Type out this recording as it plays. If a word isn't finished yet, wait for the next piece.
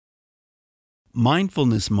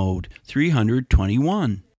Mindfulness Mode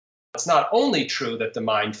 321. It's not only true that the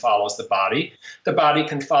mind follows the body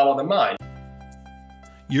can follow the mind.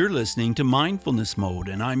 You're listening to Mindfulness Mode,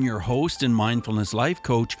 and I'm your host and mindfulness life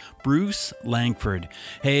coach, Bruce Langford.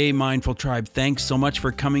 Hey, Mindful Tribe, thanks so much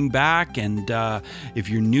for coming back. And if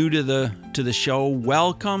you're new to the show,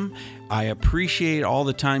 welcome. I appreciate all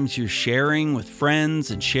the times you're sharing with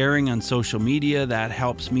friends and sharing on social media. That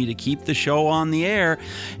helps me to keep the show on the air.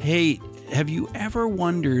 Hey, have you ever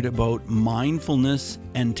wondered about mindfulness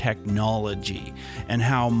and technology and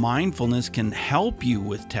how mindfulness can help you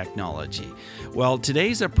with technology? Well,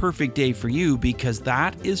 today's a perfect day for you because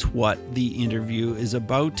that is what the interview is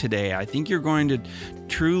about today. I think you're going to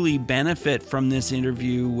truly benefit from this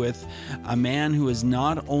interview with a man who is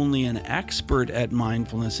not only an expert at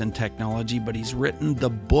mindfulness and technology, but he's written the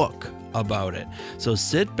book about it. So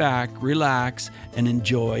sit back, relax, and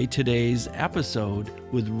enjoy today's episode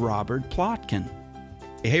with Robert Plotkin.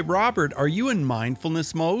 Hey, Robert, are you in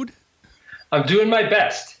mindfulness mode? I'm doing my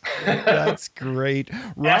best. That's great.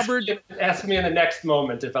 Robert, ask me in the next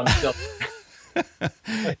moment if I'm still.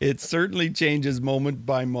 It certainly changes moment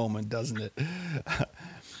by moment, doesn't it?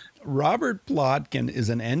 Robert Plotkin is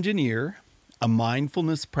an engineer, a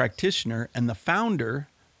mindfulness practitioner, and the founder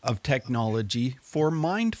of Technology for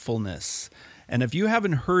Mindfulness. And if you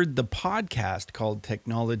haven't heard the podcast called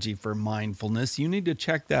Technology for Mindfulness, you need to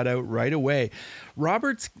check that out right away.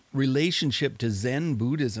 Robert's relationship to Zen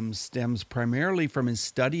Buddhism stems primarily from his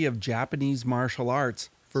study of Japanese martial arts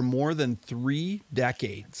for more than 3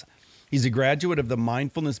 decades. He's a graduate of the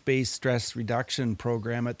Mindfulness-Based Stress Reduction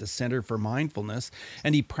Program at the Center for Mindfulness,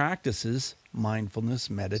 and he practices mindfulness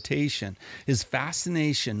meditation. His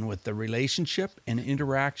fascination with the relationship and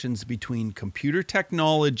interactions between computer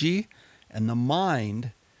technology and the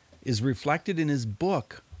mind is reflected in his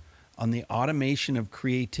book on the automation of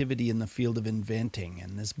creativity in the field of inventing.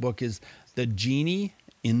 And this book is The Genie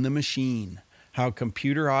in the Machine: How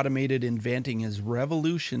Computer Automated Inventing is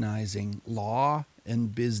Revolutionizing Law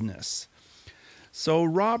and Business. So,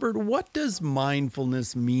 Robert, what does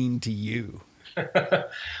mindfulness mean to you?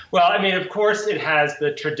 Well, I mean, of course, it has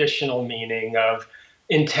the traditional meaning of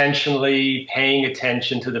intentionally paying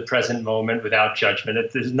attention to the present moment without judgment.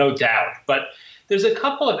 There's no doubt. But there's a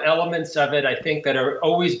couple of elements of it, I think, that have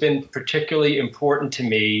always been particularly important to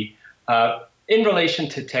me in relation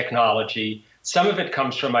to technology. Some of it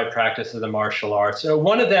comes from my practice of the martial arts.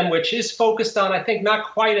 One of them, which is focused on, I think, not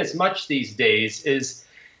quite as much these days, is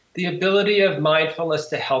the ability of mindfulness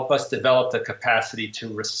to help us develop the capacity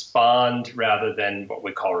to respond rather than what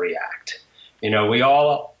we call react. We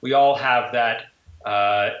all have that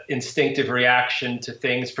instinctive reaction to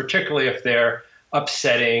things, particularly if they're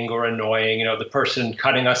upsetting or annoying. The person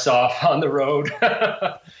cutting us off on the road,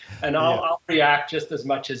 and I'll react just as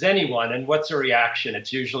much as anyone. And what's a reaction?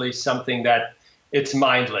 It's usually something that it's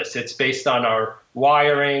mindless. It's based on our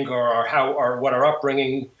wiring or what our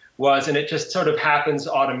upbringing was, and it just sort of happens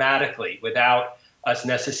automatically without us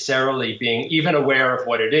necessarily being even aware of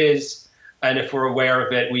what it is. And if we're aware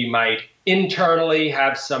of it, we might internally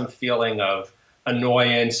have some feeling of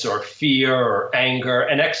annoyance or fear or anger,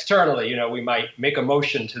 and externally, we might make a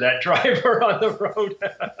motion to that driver on the road.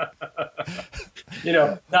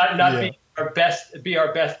 Be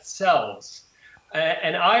our best selves.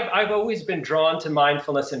 And I've always been drawn to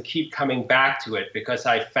mindfulness and keep coming back to it because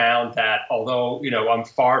I found that although, I'm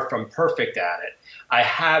far from perfect at it, I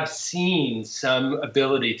have seen some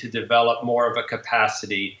ability to develop more of a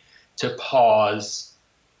capacity to pause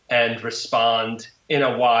and respond in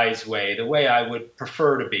a wise way, the way I would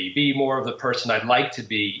prefer to be more of the person I'd like to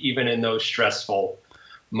be, even in those stressful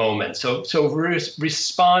moments. So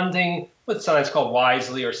responding, what's sometimes called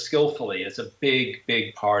wisely or skillfully, is a big,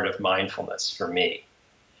 big part of mindfulness for me.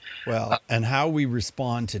 Well, and how we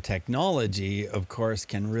respond to technology, of course,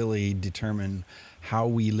 can really determine how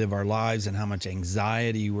we live our lives and how much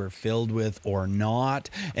anxiety we're filled with or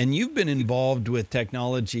not. And you've been involved with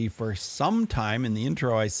technology for some time. In the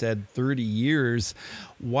intro, I said 30 years.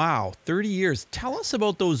 Wow, 30 years. Tell us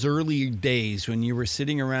about those early days when you were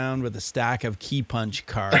sitting around with a stack of key punch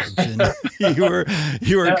cards and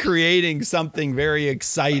you were creating something very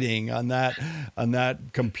exciting on that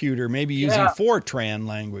computer, maybe using Fortran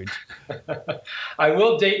language. I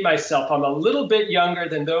will date myself. I'm a little bit younger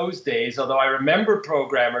than those days, although I remember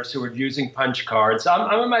programmers who were using punch cards.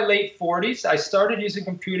 I'm in my late 40s. I started using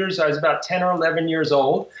computers. I was about 10 or 11 years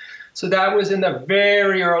old. So that was in the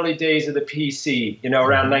very early days of the PC,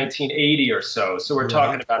 around 1980 or so. So we're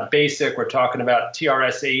talking about BASIC, we're talking about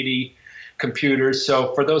TRS-80 computers.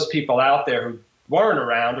 So for those people out there who weren't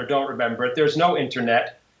around or don't remember it, there's no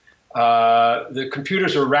internet. The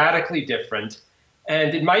computers were radically different.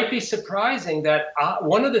 And it might be surprising that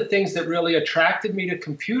one of the things that really attracted me to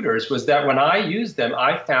computers was that when I used them,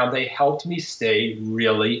 I found they helped me stay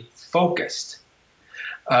really focused.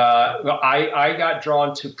 I got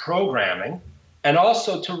drawn to programming and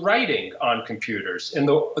also to writing on computers in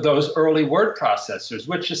those early word processors,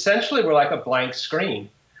 which essentially were like a blank screen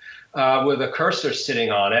with a cursor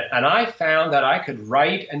sitting on it. And I found that I could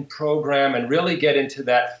write and program and really get into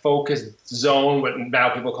that focused zone, what now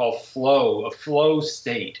people call flow, a flow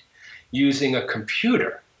state, using a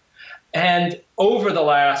computer. And over the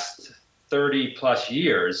last 30 plus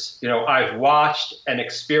years, I've watched and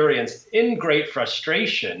experienced in great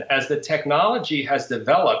frustration as the technology has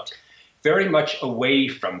developed very much away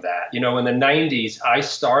from that. In the 90s, I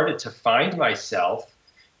started to find myself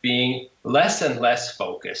being less and less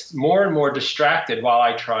focused, more and more distracted while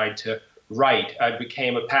I tried to write. I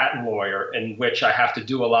became a patent lawyer in which I have to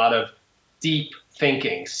do a lot of deep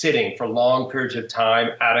thinking, sitting for long periods of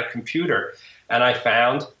time at a computer. And I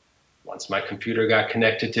found once my computer got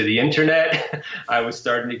connected to the internet, I was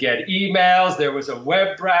starting to get emails. There was a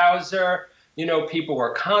web browser. People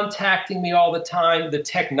were contacting me all the time. The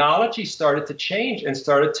technology started to change and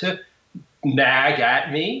started to nag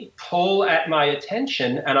at me, pull at my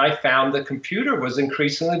attention, and I found the computer was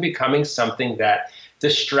increasingly becoming something that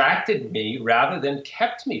distracted me rather than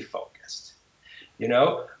kept me focused.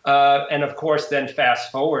 And of course, then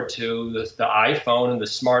fast forward to the iPhone and the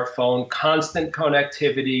smartphone, constant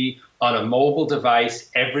connectivity on a mobile device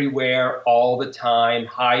everywhere, all the time,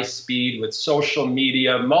 high speed with social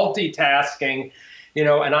media, multitasking.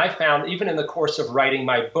 And I found even in the course of writing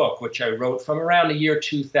my book, which I wrote from around the year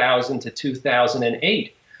 2000 to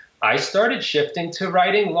 2008, I started shifting to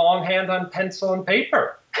writing longhand on pencil and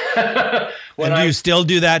paper. And do you still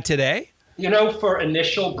do that today? For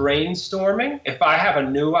initial brainstorming, if I have a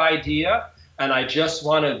new idea and I just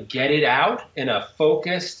want to get it out in a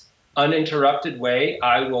focused, uninterrupted way,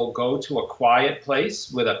 I will go to a quiet place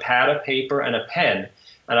with a pad of paper and a pen,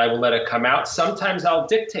 and I will let it come out. Sometimes I'll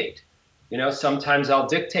dictate. Sometimes I'll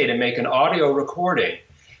dictate and make an audio recording.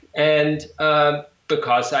 And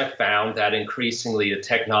because I found that increasingly the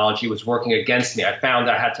technology was working against me, I found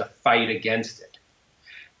I had to fight against it.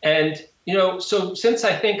 And, so since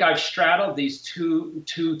I think I've straddled these two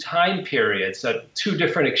time periods, two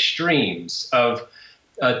different extremes of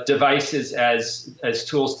devices as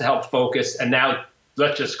tools to help focus, and now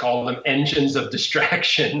let's just call them engines of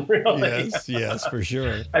distraction, really. Yes, for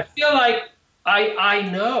sure. I feel like I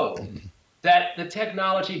know that the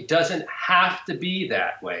technology doesn't have to be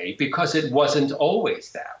that way because it wasn't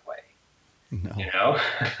always that way. No.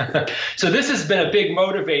 So this has been a big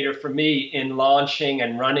motivator for me in launching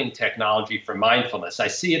and running Technology for Mindfulness. I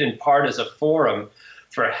see it in part as a forum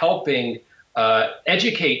for helping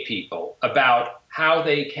educate people about how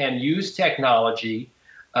they can use technology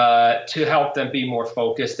to help them be more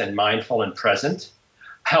focused and mindful and present.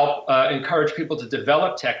 Help encourage people to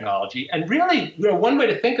develop technology. And really, one way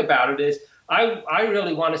to think about it is I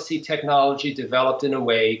really want to see technology developed in a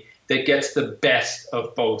way that gets the best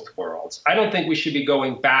of both worlds. I don't think we should be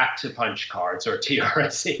going back to punch cards or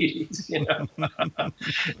TRS-80s.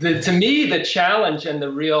 To me, the challenge and the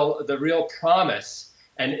real promise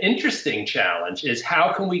and interesting challenge is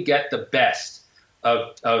how can we get the best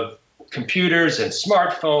of computers and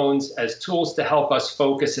smartphones as tools to help us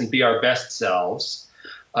focus and be our best selves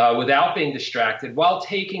without being distracted, while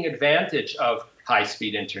taking advantage of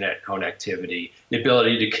high-speed internet connectivity, the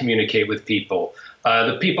ability to communicate with people.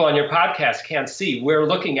 The people on your podcast can't see. We're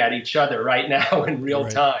looking at each other right now in real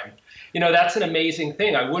time. That's an amazing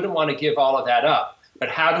thing. I wouldn't want to give all of that up. But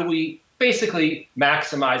how do we basically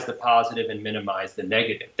maximize the positive and minimize the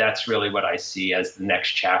negative? That's really what I see as the next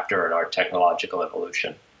chapter in our technological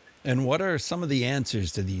evolution. And what are some of the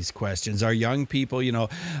answers to these questions? Our young people,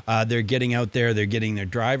 they're getting out there, they're getting their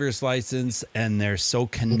driver's license, and they're so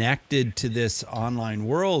connected to this online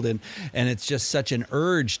world. And it's just such an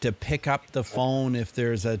urge to pick up the phone if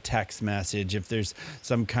there's a text message, if there's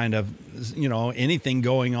some kind of, anything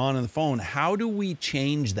going on the phone. How do we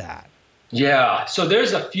change that? Yeah, so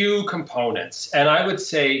there's a few components. And I would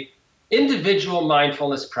say individual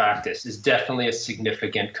mindfulness practice is definitely a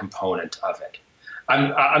significant component of it.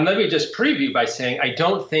 Let me just preview by saying I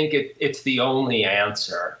don't think it's the only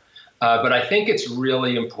answer, but I think it's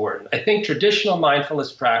really important. I think traditional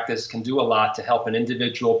mindfulness practice can do a lot to help an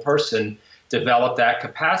individual person develop that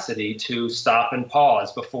capacity to stop and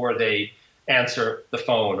pause before they answer the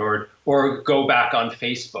phone or go back on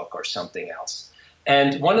Facebook or something else.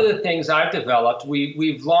 And one of the things I've developed,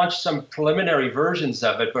 we've launched some preliminary versions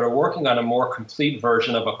of it, but are working on a more complete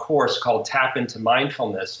version of a course called Tap into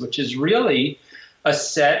Mindfulness, which is really a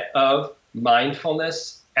set of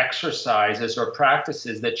mindfulness exercises or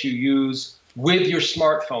practices that you use with your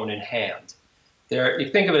smartphone in hand. You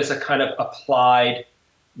think of it as a kind of applied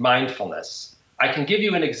mindfulness. I can give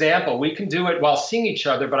you an example. We can do it while seeing each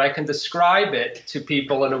other, but I can describe it to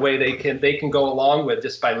people in a way they can go along with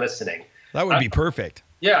just by listening. That would be perfect.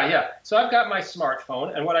 Yeah. So I've got my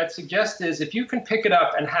smartphone, and what I'd suggest is if you can pick it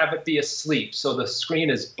up and have it be asleep so the screen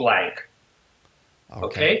is blank.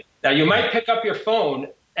 Okay? Now, you might pick up your phone,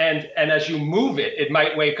 and as you move it, it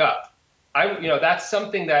might wake up. That's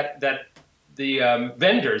something that the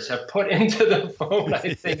vendors have put into the phone,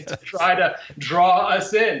 I think, to try to draw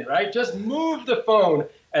us in, right? Just move the phone,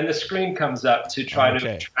 and the screen comes up to try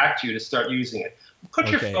to attract you to start using it. Put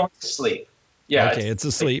your phone to sleep. Yeah. Okay, it's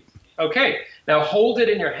asleep. Okay, now hold it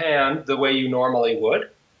in your hand the way you normally would.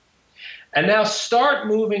 And now start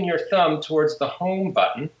moving your thumb towards the home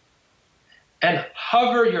button and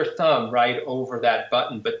hover your thumb right over that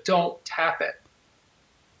button, but don't tap it.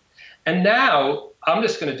 And now I'm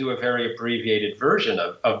just going to do a very abbreviated version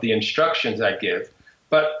of the instructions I give.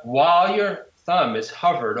 But while your thumb is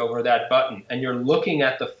hovered over that button and you're looking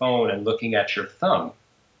at the phone and looking at your thumb,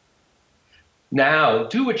 now,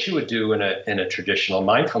 do what you would do in a traditional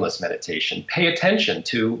mindfulness meditation. Pay attention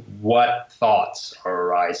to what thoughts are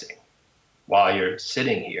arising while you're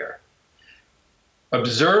sitting here.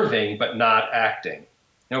 Observing, but not acting.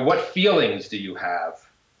 What feelings do you have?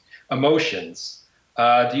 Emotions.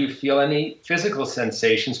 Do you feel any physical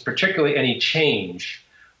sensations, particularly any change?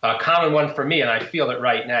 A common one for me, and I feel it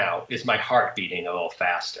right now, is my heart beating a little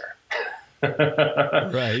faster.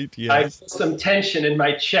 Right, yes. I feel some tension in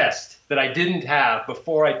my chest that I didn't have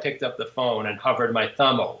before I picked up the phone and hovered my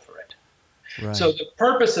thumb over it. Right. So the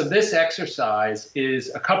purpose of this exercise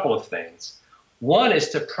is a couple of things. One is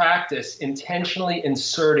to practice intentionally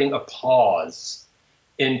inserting a pause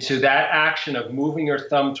into that action of moving your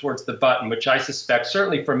thumb towards the button, which I suspect,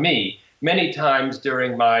 certainly for me, many times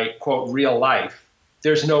during my, quote, real life,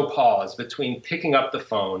 there's no pause between picking up the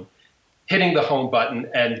phone, hitting the home button,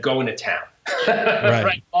 and going to town.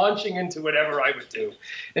 Right. Launching into whatever I would do.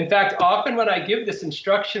 In fact, often when I give this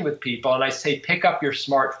instruction with people and I say, pick up your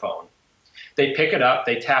smartphone, they pick it up,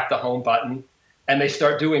 they tap the home button, and they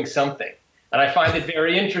start doing something. And I find it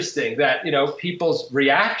very interesting that, people's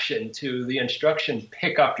reaction to the instruction,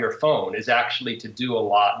 pick up your phone, is actually to do a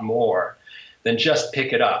lot more than just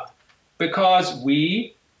pick it up. Because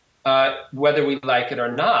we, whether we like it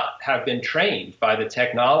or not, have been trained by the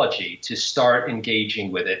technology to start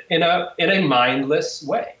engaging with it in a mindless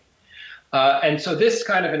way. And so this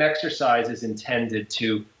kind of an exercise is intended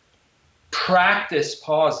to practice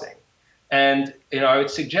pausing. And I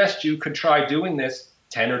would suggest you could try doing this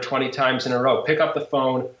 10 or 20 times in a row. Pick up the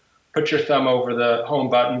phone, put your thumb over the home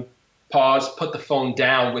button, pause, put the phone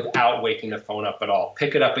down without waking the phone up at all.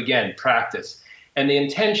 Pick it up again, practice. And the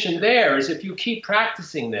intention there is if you keep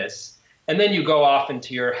practicing this, and then you go off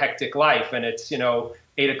into your hectic life, and it's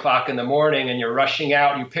 8 o'clock in the morning, and you're rushing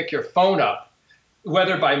out, and you pick your phone up,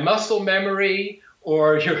 whether by muscle memory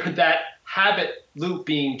or that habit loop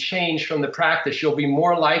being changed from the practice, you'll be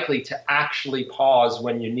more likely to actually pause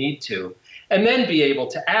when you need to, and then be able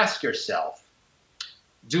to ask yourself,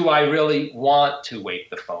 do I really want to wake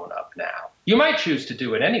the phone up now? You might choose to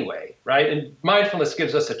do it anyway, right? And mindfulness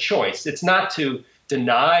gives us a choice. It's not to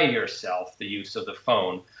deny yourself the use of the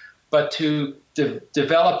phone, but to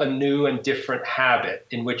develop a new and different habit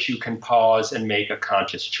in which you can pause and make a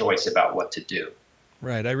conscious choice about what to do.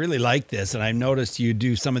 Right. I really like this. And I noticed you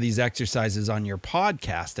do some of these exercises on your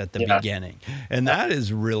podcast at the beginning. And that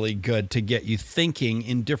is really good to get you thinking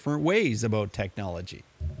in different ways about technology.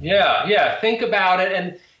 Yeah. Think about it.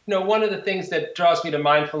 And, one of the things that draws me to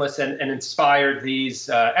mindfulness and inspired these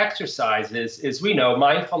exercises is we know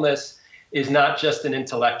mindfulness is not just an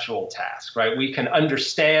intellectual task, right? We can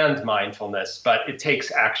understand mindfulness, but it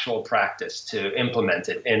takes actual practice to implement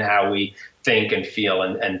it in how we think and feel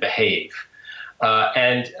and behave.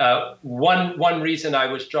 One reason I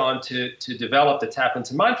was drawn to develop the Tap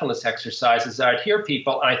into Mindfulness exercise is that I'd hear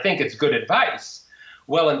people, and I think it's good advice,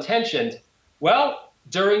 well-intentioned,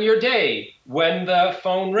 during your day, when the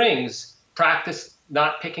phone rings, practice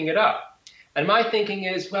not picking it up. And my thinking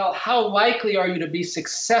is, how likely are you to be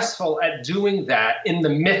successful at doing that in the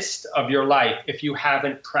midst of your life if you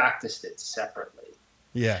haven't practiced it separately?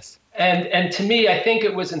 Yes. And to me, I think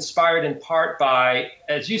it was inspired in part by,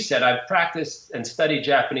 as you said, I've practiced and studied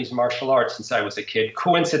Japanese martial arts since I was a kid.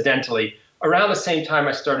 Coincidentally, around the same time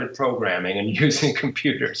I started programming and using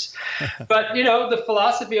computers. But, the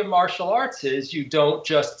philosophy of martial arts is you don't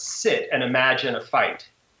just sit and imagine a fight.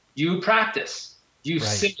 You practice, you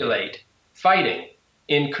simulate fighting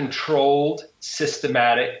in controlled,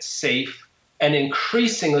 systematic, safe, and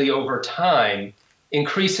increasingly over time,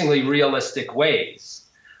 increasingly realistic ways.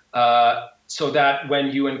 So that when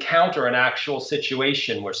you encounter an actual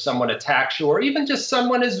situation where someone attacks you, or even just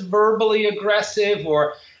someone is verbally aggressive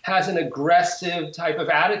or has an aggressive type of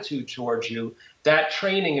attitude towards you, that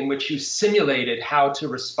training in which you simulated how to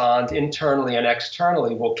respond internally and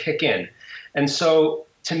externally will kick in. And so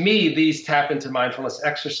to me, these tap into mindfulness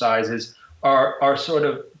exercises are sort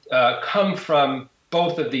of come from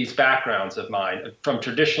both of these backgrounds of mine, from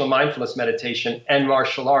traditional mindfulness meditation and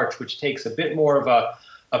martial arts, which takes a bit more of a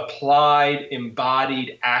applied,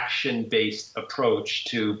 embodied, action-based approach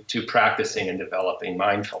to practicing and developing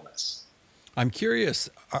mindfulness. I'm curious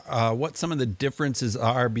what some of the differences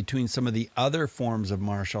are between some of the other forms of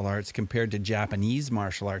martial arts compared to Japanese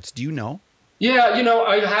martial arts. Do you know? Yeah,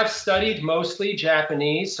 I have studied mostly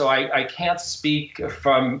Japanese, so I can't speak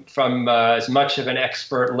from as much of an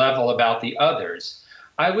expert level about the others.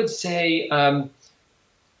 I would say,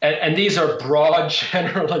 and these are broad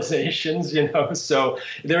generalizations, so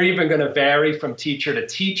they're even going to vary from teacher to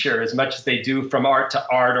teacher as much as they do from art to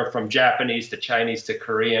art or from Japanese to Chinese to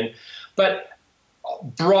Korean. But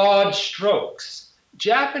broad strokes,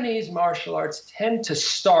 Japanese martial arts tend to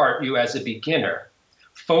start you as a beginner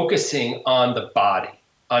focusing on the body,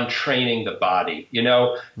 on training the body,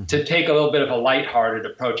 to take a little bit of a lighthearted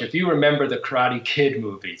approach. If you remember the Karate Kid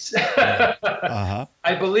movies,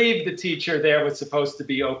 I believe the teacher there was supposed to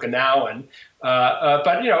be Okinawan,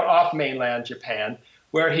 but, off mainland Japan,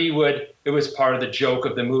 where it was part of the joke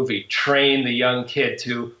of the movie, train the young kid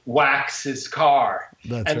to wax his car.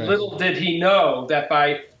 That's right. Little did he know that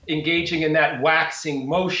by engaging in that waxing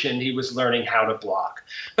motion, he was learning how to block.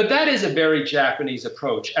 But that is a very Japanese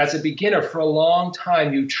approach. As a beginner, for a long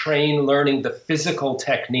time, you train learning the physical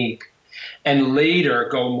technique and later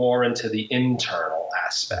go more into the internal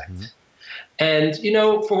aspect. Mm-hmm.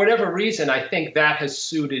 And, for whatever reason, I think that has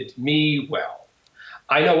suited me well.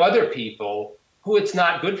 I know other people who it's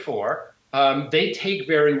not good for. They take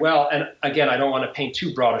very well, and again, I don't want to paint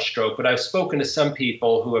too broad a stroke, but I've spoken to some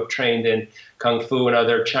people who have trained in Kung Fu and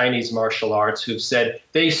other Chinese martial arts who've said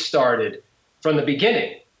they started from the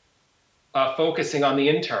beginning focusing on the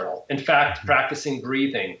internal. In fact, practicing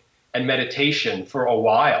breathing and meditation for a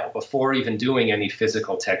while before even doing any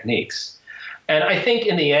physical techniques. And I think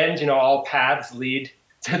in the end, all paths lead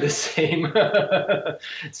to the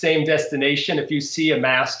same destination. If you see a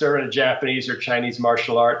master in a Japanese or Chinese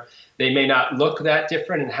martial art, they may not look that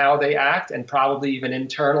different in how they act, and probably even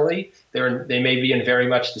internally, they may be in very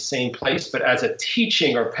much the same place. But as a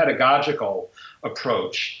teaching or pedagogical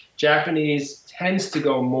approach, Japanese tends to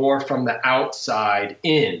go more from the outside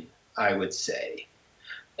in, I would say.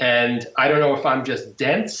 And I don't know if I'm just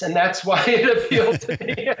dense and that's why it appealed to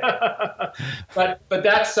me. but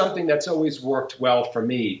that's something that's always worked well for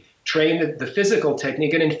me. Train the physical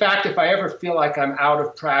technique. And in fact, if I ever feel like I'm out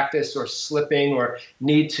of practice or slipping or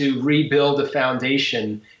need to rebuild a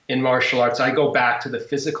foundation in martial arts, I go back to the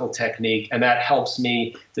physical technique, and that helps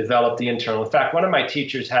me develop the internal. In fact, one of my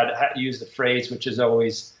teachers had used a phrase which has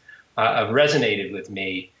always resonated with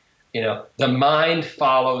me. The mind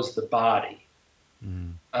follows the body.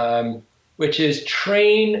 Which is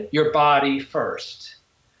train your body first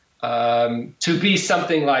to be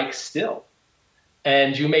something like still.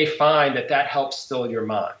 And you may find that helps still your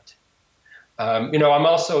mind. I'm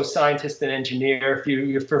also a scientist and engineer. If you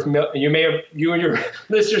and your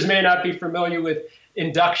listeners may not be familiar with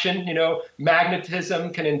induction.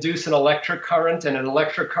 Magnetism can induce an electric current, and an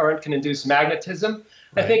electric current can induce magnetism.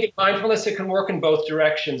 Right. I think in mindfulness, it can work in both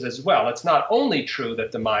directions as well. It's not only true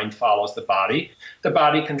that the mind follows the body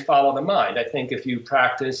can follow the mind. I think if you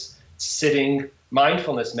practice sitting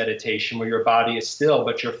mindfulness meditation where your body is still,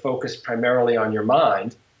 but you're focused primarily on your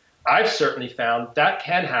mind, I've certainly found that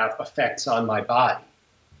can have effects on my body.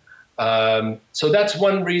 So that's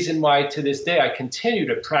one reason why to this day I continue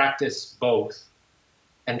to practice both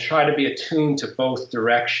and try to be attuned to both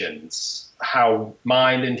directions. How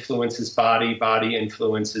mind influences body, body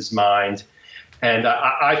influences mind. And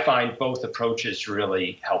I find both approaches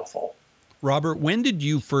really helpful. Robert, when did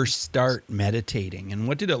you first start meditating, and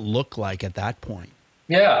what did it look like at that point?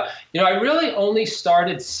 Yeah, I really only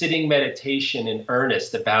started sitting meditation in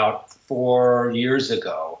earnest about 4 years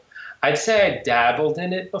ago. I'd say I dabbled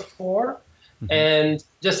in it before. Mm-hmm. And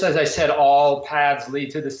just as I said, all paths lead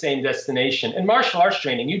to the same destination. In martial arts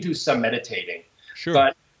training, you do some meditating. Sure.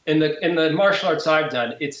 But in the martial arts I've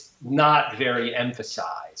done, it's not very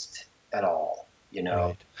emphasized at all, you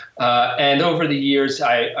know. Right. And over the years,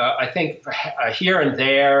 I think here and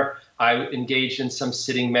there, I engaged in some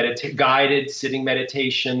guided sitting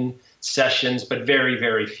meditation sessions, but very,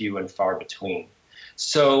 very few and far between.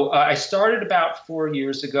 So I started about 4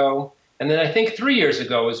 years ago. And then I think 3 years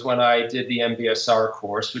ago is when I did the MBSR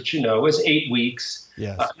course, which, you know, is 8 weeks.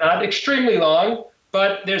 Yes. Not extremely long,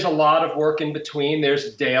 but there's a lot of work in between.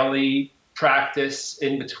 There's daily practice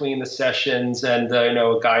in between the sessions and, you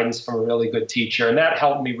know, guidance from a really good teacher. And that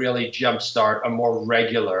helped me really jumpstart a more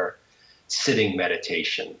regular sitting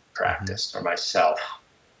meditation practice for myself.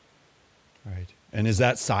 Right. And is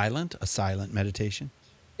that silent, a silent meditation?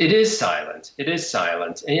 It is silent. It is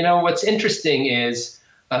silent. And, you know, what's interesting is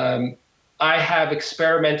I have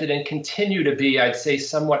experimented and continue to be, I'd say,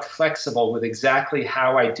 somewhat flexible with exactly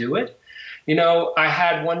how I do it. You know, I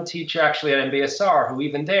had one teacher actually at MBSR who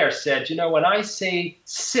even there said, you know, when I say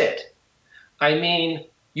sit, I mean,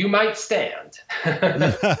 you might stand.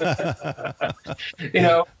 You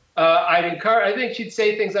know, I think she'd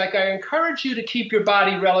say things like, I encourage you to keep your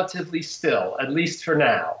body relatively still, at least for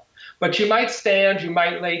now. But you might stand, you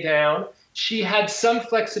might lay down. She had some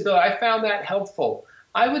flexibility. I found that helpful.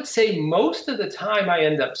 I would say most of the time I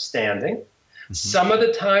end up standing. Mm-hmm. Some of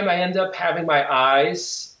the time I end up having my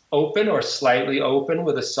eyes open or slightly open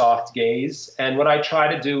with a soft gaze. And what I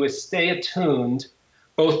try to do is stay attuned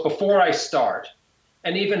both before I start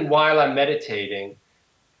and even while I'm meditating.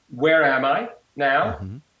 Where am I now?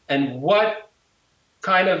 Mm-hmm. And what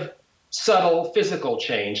kind of subtle physical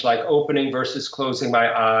change, like opening versus closing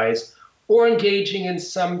my eyes, or engaging in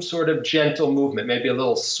some sort of gentle movement, maybe a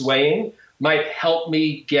little swaying, might help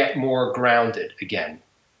me get more grounded again.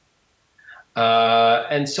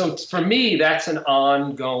 And so for me, that's an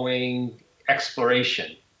ongoing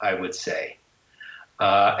exploration, I would say.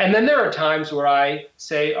 And then there are times where I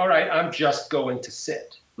say, all right, I'm just going to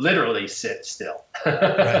sit, literally sit still.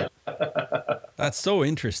 Right. That's so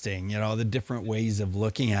interesting, you know, the different ways of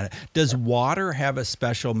looking at it. Does water have a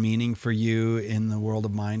special meaning for you in the world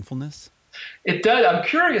of mindfulness? It does. I'm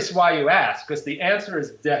curious why you ask, because the answer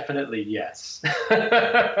is definitely yes.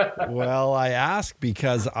 Well, I ask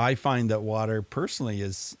because I find that water personally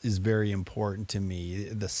is very important to me.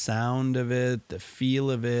 The sound of it, the feel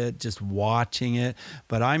of it, just watching it.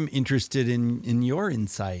 But I'm interested in your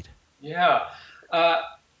insight. Yeah.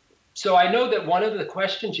 So I know that one of the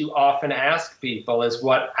questions you often ask people is,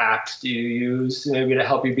 what apps do you use maybe to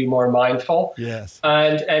help you be more mindful? Yes.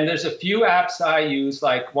 And there's a few apps I use,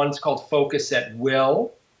 like one's called Focus at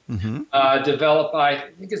Will, developed by,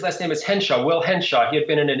 I think his last name is Henshaw, Will Henshaw. He had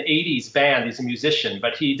been in an 80s band. He's a musician,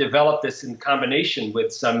 but he developed this in combination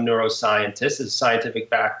with some neuroscientists, there's scientific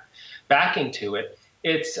backing to it.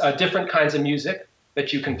 It's different kinds of music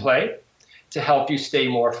that you can play to help you stay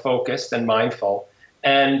more focused and mindful.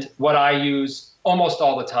 And what I use almost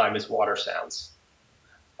all the time is water sounds.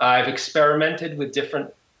 I've experimented with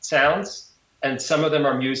different sounds, and some of them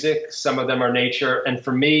are music, some of them are nature, and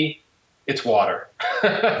for me, it's water.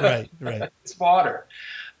 Right. It's water.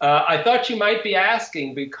 I thought you might be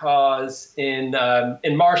asking because in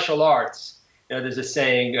martial arts, you know, there's a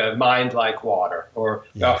saying, mind like water, or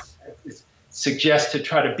yes. Suggest to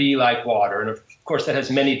try to be like water. And of course, that has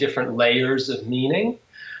many different layers of meaning.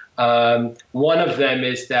 One of them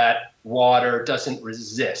is that water doesn't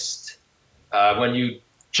resist. When you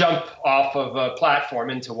jump off of a platform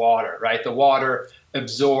into water, right? The water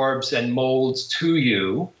absorbs and molds to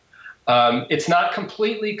you. It's not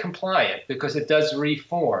completely compliant because it does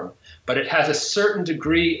reform, but it has a certain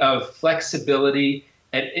degree of flexibility,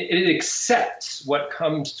 and it accepts what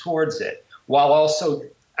comes towards it, while also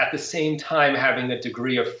at the same time having a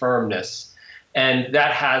degree of firmness. And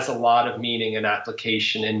that has a lot of meaning and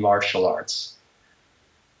application in martial arts.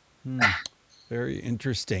 Very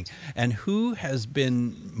interesting. And who has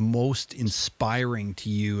been most inspiring to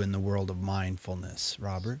you in the world of mindfulness,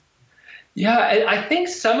 Robert? Yeah, I think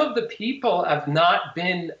some of the people have not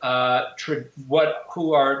been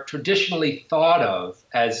who are traditionally thought of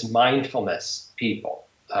as mindfulness people.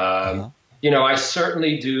 You know, I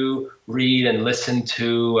certainly do read and listen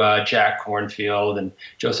to Jack Kornfield and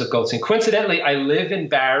Joseph Goldstein. Coincidentally, I live in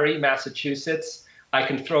Barre, Massachusetts. I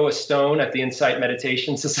can throw a stone at the Insight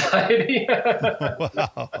Meditation Society.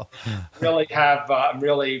 Wow. I'm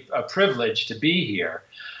really privileged to be here.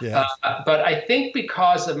 Yes. But I think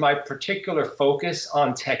because of my particular focus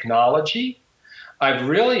on technology, I've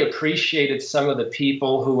really appreciated some of the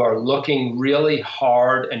people who are looking really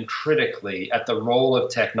hard and critically at the role of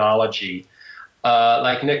technology.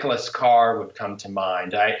 Like Nicholas Carr would come to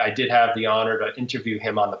mind. I did have the honor to interview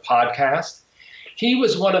him on the podcast. He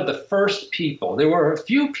was one of the first people. There were a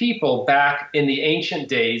few people back in the ancient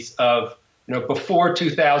days of, before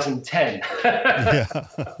 2010,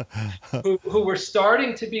 who were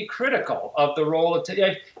starting to be critical of the role of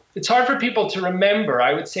it's hard for people to remember.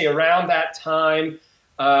 I would say around that time,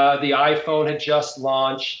 the iPhone had just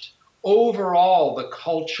launched. Overall, the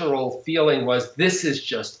cultural feeling was, this is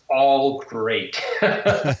just all great.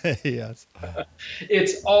 Yes.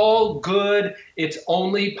 It's all good. It's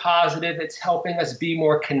only positive. It's helping us be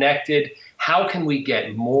more connected. How can we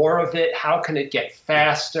get more of it? How can it get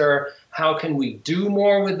faster? How can we do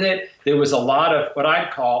more with it? There was a lot of what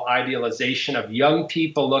I'd call idealization of young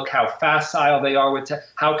people. Look how facile they are with tech.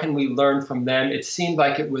 How can we learn from them? It seemed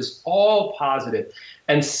like it was all positive.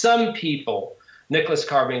 And some people, Nicholas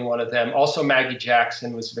Carr being one of them, also Maggie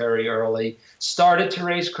Jackson was very early, started to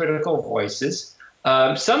raise critical voices.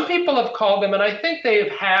 Some people have called them, and I think they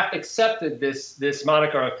have half accepted this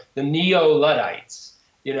moniker, the neo-Luddites.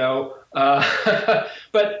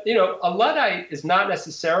 But a Luddite is not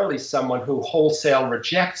necessarily someone who wholesale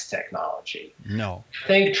rejects technology. No. I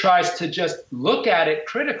think tries to just look at it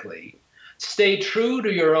critically, stay true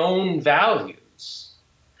to your own values,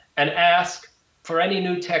 and ask, for any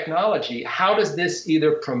new technology, how does this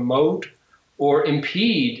either promote or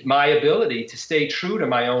impede my ability to stay true to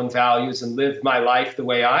my own values and live my life the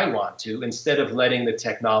way I want to, instead of letting the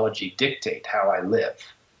technology dictate how I live?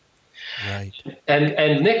 Right.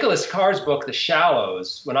 And Nicholas Carr's book, The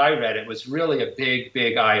Shallows, when I read it, was really a big,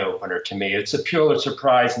 big eye-opener to me. It's a Pulitzer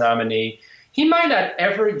Prize nominee. He might not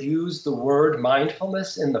ever use the word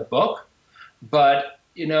mindfulness in the book, but,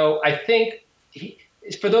 I think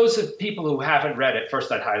for those of people who haven't read it,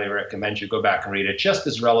 first, I'd highly recommend you go back and read it, just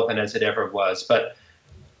as relevant as it ever was. But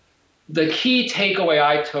the key takeaway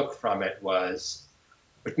I took from it was,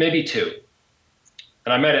 maybe two,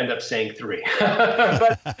 and I might end up saying three,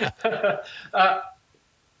 but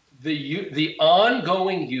the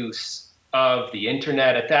ongoing use of the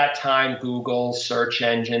internet, at that time, Google, search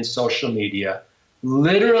engines, social media,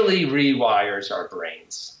 literally rewires our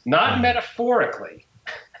brains, not metaphorically.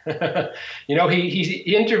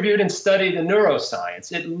 He interviewed and studied the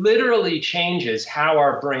neuroscience. It literally changes how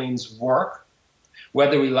our brains work,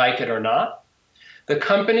 whether we like it or not. The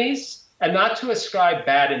companies, and not to ascribe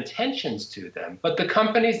bad intentions to them, but the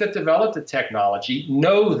companies that develop the technology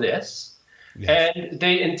know this, yes. And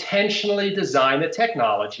they intentionally design the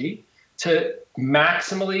technology to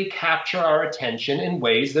maximally capture our attention in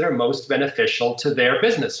ways that are most beneficial to their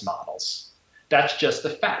business models. That's just a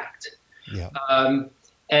fact. Yeah.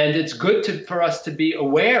 And it's good for us to be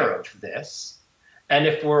aware of this. And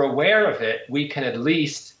if we're aware of it, we can at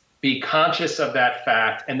least be conscious of that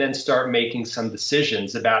fact and then start making some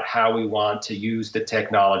decisions about how we want to use the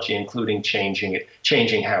technology, including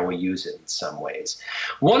changing how we use it in some ways.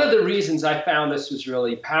 One of the reasons I found this was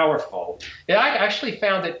really powerful, I actually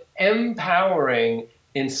found it empowering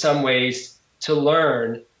in some ways to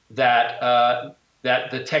learn that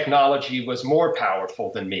the technology was more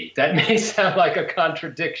powerful than me. That may sound like a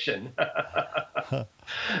contradiction.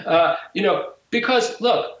 Because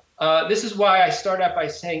look, this is why I start out by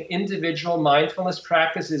saying individual mindfulness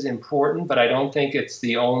practice is important, but I don't think it's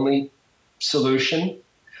the only solution.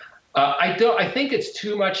 I think it's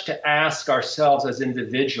too much to ask ourselves as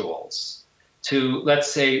individuals to,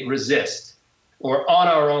 let's say, resist, or on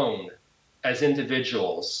our own as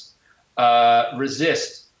individuals,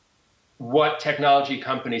 resist what technology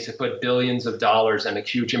companies have put billions of dollars and a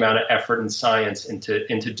huge amount of effort and science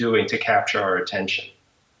into doing to capture our attention.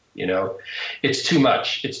 It's too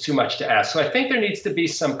much. It's too much to ask. So I think there needs to be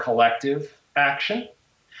some collective action.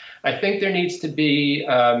 I think there needs to be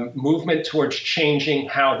movement towards changing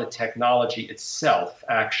how the technology itself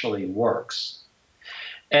actually works.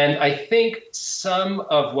 And I think some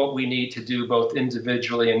of what we need to do, both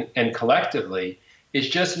individually and collectively, is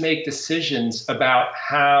just make decisions about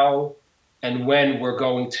how and when we're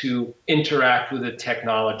going to interact with the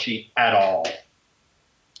technology at all.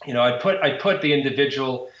 I put the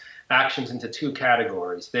individual actions into two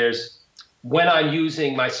categories. There's when I'm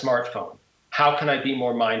using my smartphone, how can I be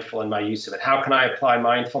more mindful in my use of it? How can I apply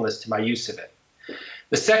mindfulness to my use of it?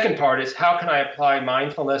 The second part is how can I apply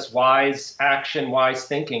mindfulness, wise action, wise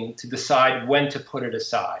thinking to decide when to put it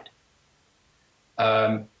aside?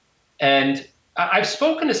 And I've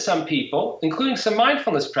spoken to some people, including some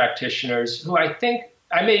mindfulness practitioners, who I think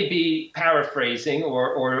I may be paraphrasing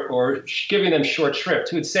or giving them short shrift,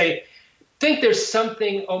 who would say, think there's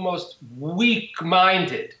something almost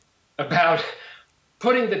weak-minded about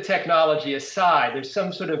putting the technology aside. There's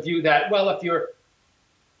some sort of view that, well, if you're,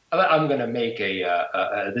 I'm going to make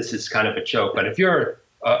this is kind of a joke, but if you're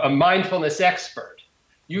a mindfulness expert,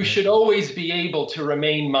 You should always be able to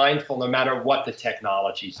remain mindful no matter what the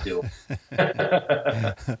technologies do.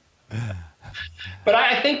 But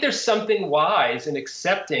I think there's something wise in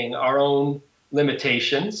accepting our own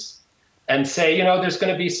limitations and say, there's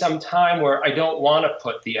going to be some time where I don't want to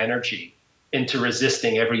put the energy into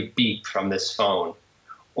resisting every beep from this phone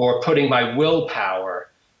or putting my willpower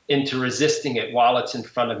into resisting it while it's in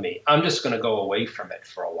front of me. I'm just going to go away from it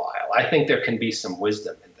for a while. I think there can be some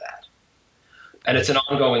wisdom in that. And it's an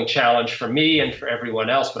ongoing challenge for me and for everyone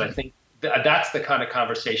else. But I think that's the kind of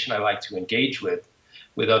conversation I like to engage with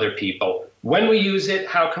other people. When we use it,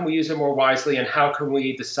 how can we use it more wisely? And how can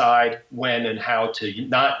we decide when and how to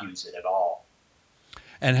not use it at all?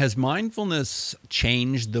 And has mindfulness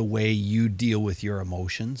changed the way you deal with your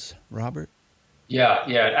emotions, Robert? Yeah,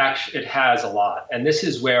 it has a lot. And this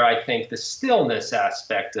is where I think the stillness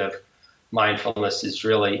aspect of mindfulness is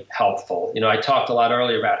really helpful. I talked a lot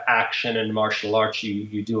earlier about action and martial arts.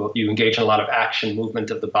 You engage in a lot of action,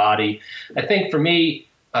 movement of the body. I think for me,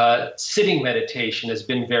 sitting meditation has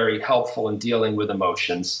been very helpful in dealing with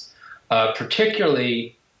emotions,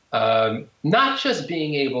 particularly not just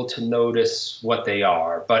being able to notice what they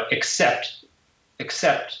are, but accept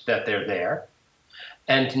that they're there.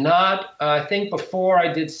 And not, I think before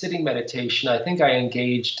I did sitting meditation, I think I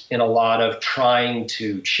engaged in a lot of trying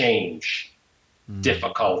to change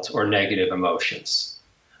difficult or negative emotions.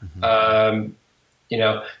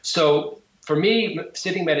 So for me,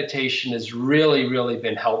 sitting meditation has really, really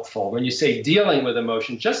been helpful. When you say dealing with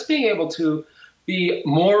emotion, just being able to be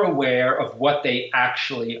more aware of what they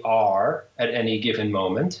actually are at any given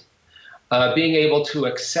moment, being able to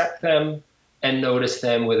accept them and notice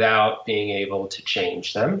them without being able to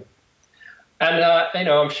change them. And,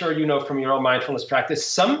 I'm sure from your own mindfulness practice,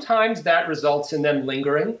 sometimes that results in them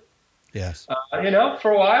lingering, yes,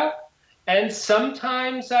 for a while. And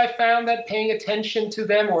sometimes I found that paying attention to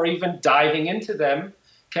them or even diving into them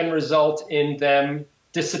can result in them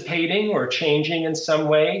dissipating or changing in some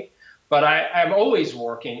way. But I'm always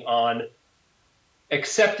working on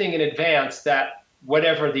accepting in advance that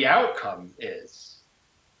whatever the outcome is,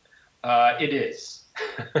 it is.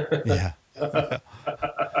 Yeah.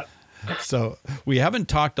 So we haven't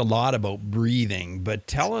talked a lot about breathing, but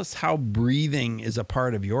tell us how breathing is a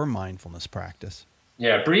part of your mindfulness practice.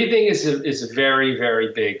 Yeah, breathing is a very,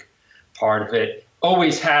 very big part of it.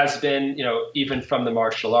 Always has been, even from the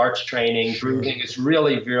martial arts training, sure. Breathing is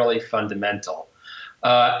really, really fundamental.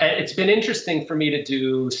 And it's been interesting for me to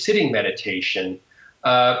do sitting meditation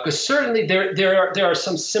because certainly there are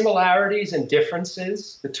some similarities and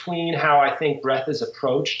differences between how I think breath is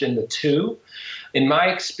approached in the two. In my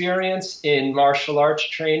experience in martial arts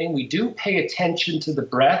training, we do pay attention to the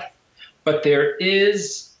breath, but there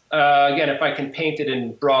is, again, if I can paint it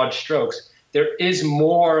in broad strokes, there is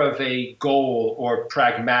more of a goal or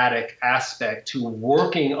pragmatic aspect to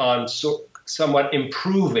working on somewhat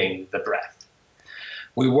improving the breath.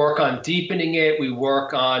 We work on deepening it. We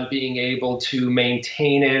work on being able to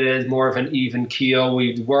maintain it as more of an even keel.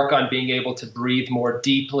 We work on being able to breathe more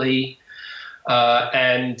deeply.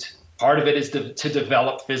 And part of it is to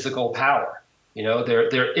develop physical power.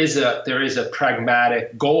 There is a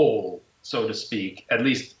pragmatic goal, so to speak, at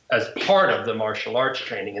least as part of the martial arts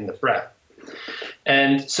training in the breath.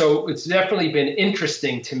 And so it's definitely been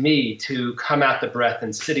interesting to me to come at the breath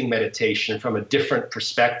and sitting meditation from a different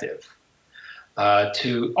perspective.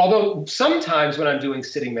 Although sometimes when I'm doing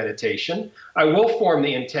sitting meditation, I will form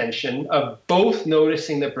the intention of both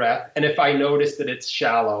noticing the breath, and if I notice that it's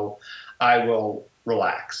shallow, I will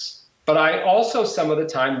relax. But I also some of the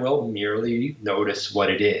time will merely notice what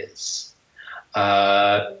it is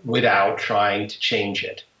without trying to change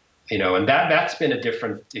it. And that's been a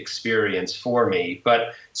different experience for me.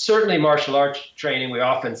 But certainly martial arts training, we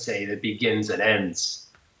often say that begins and ends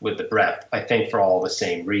with the breath, I think for all the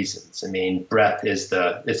same reasons. I mean, breath is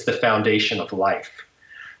the foundation of life,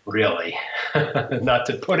 really. Not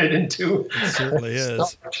to put it into it certainly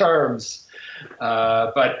is. terms,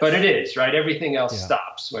 but it is, right? Everything else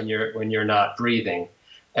stops when you're not breathing.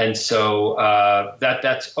 And so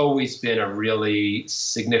that's always been a really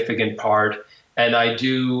significant part. And I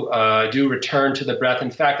do return to the breath. In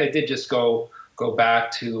fact, I did just go back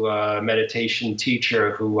to a meditation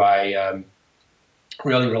teacher who I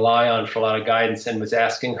really rely on for a lot of guidance, and was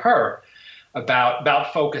asking her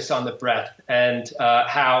about focus on the breath and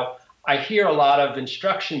how I hear a lot of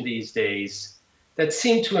instruction these days that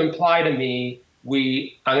seem to imply to me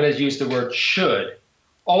I'm going to use the word should,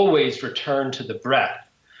 always return to the breath.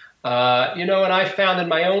 And I found in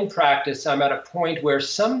my own practice, I'm at a point where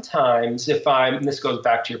sometimes and this goes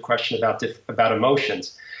back to your question about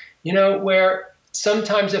emotions, where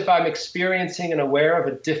sometimes if I'm experiencing and aware of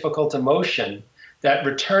a difficult emotion, that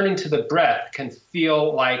returning to the breath can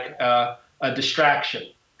feel like a distraction.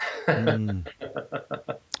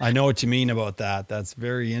 I know what you mean about that. That's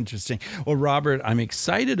very interesting. Well, Robert, I'm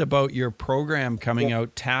excited about your program coming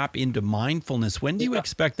out, Tap into Mindfulness. When do you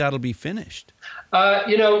expect that'll be finished? I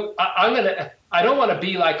don't want to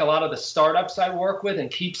be like a lot of the startups I work with and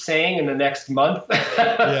keep saying in the next month.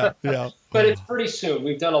 Yeah. But it's pretty soon.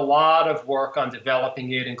 We've done a lot of work on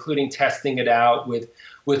developing it, including testing it out with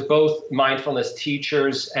both mindfulness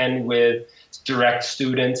teachers and with direct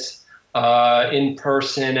students in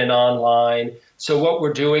person and online. So what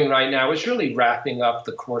we're doing right now is really wrapping up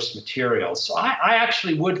the course materials. So I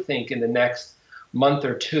actually would think in the next month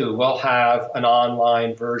or two, we'll have an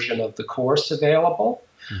online version of the course available,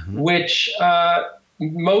 which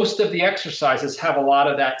most of the exercises have a lot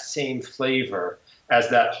of that same flavor as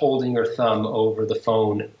that holding your thumb over the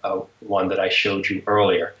phone one that I showed you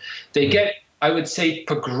earlier. They get, I would say,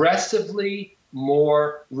 progressively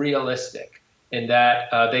more realistic in that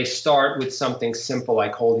they start with something simple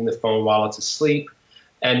like holding the phone while it's asleep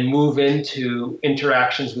and move into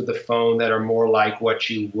interactions with the phone that are more like what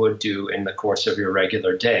you would do in the course of your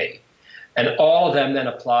regular day. And all of them then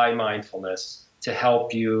apply mindfulness to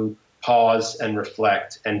help you pause and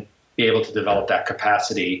reflect and be able to develop that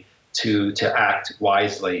capacity to act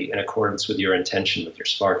wisely in accordance with your intention with your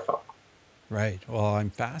smartphone. Right. Well, I'm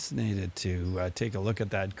fascinated to take a look at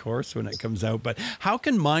that course when it comes out. But how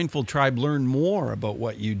can Mindful Tribe learn more about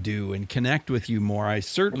what you do and connect with you more? I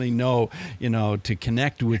certainly know, to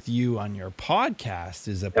connect with you on your podcast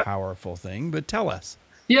is a powerful thing, but tell us.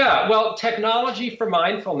 Yeah, well, Technology for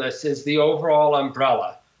Mindfulness is the overall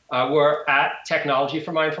umbrella. We're at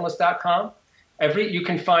technologyformindfulness.com. You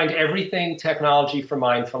can find everything Technology for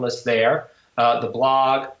Mindfulness there. The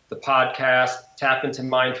blog, the podcast, Tap into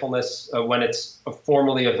Mindfulness when it's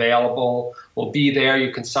formally available will be there.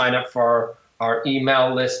 You can sign up for our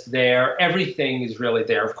email list there. Everything is really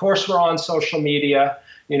there. Of course, we're on social media.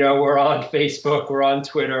 We're on Facebook, we're on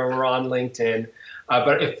Twitter, we're on LinkedIn.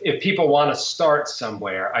 But if people want to start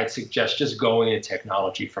somewhere, I'd suggest just going to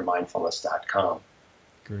technologyformindfulness.com.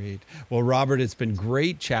 Great. Well, Robert, it's been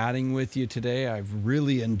great chatting with you today. I've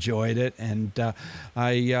really enjoyed it, and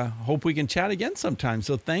I hope we can chat again sometime.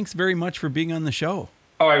 So thanks very much for being on the show.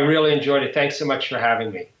 Oh, I really enjoyed it. Thanks so much for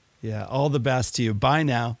having me. Yeah, all the best to you. Bye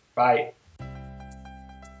now. Bye.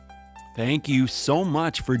 Thank you so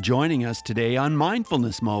much for joining us today on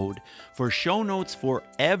Mindfulness Mode. For show notes for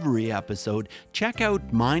every episode, check out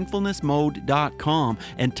mindfulnessmode.com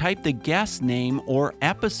and type the guest name or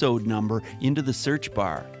episode number into the search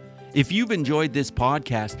bar. If you've enjoyed this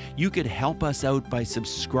podcast, you could help us out by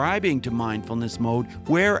subscribing to Mindfulness Mode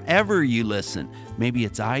wherever you listen. Maybe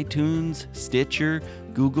it's iTunes, Stitcher,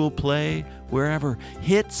 Google Play, wherever.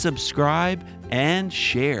 Hit subscribe and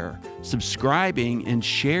share. Subscribing and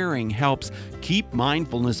sharing helps keep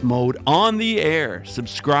Mindfulness Mode on the air.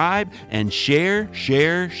 Subscribe and share.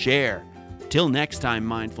 Till next time,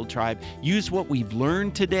 Mindful Tribe, use what we've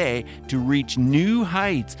learned today to reach new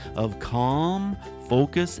heights of calm,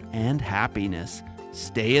 focus, and happiness.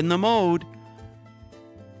 Stay in the mode.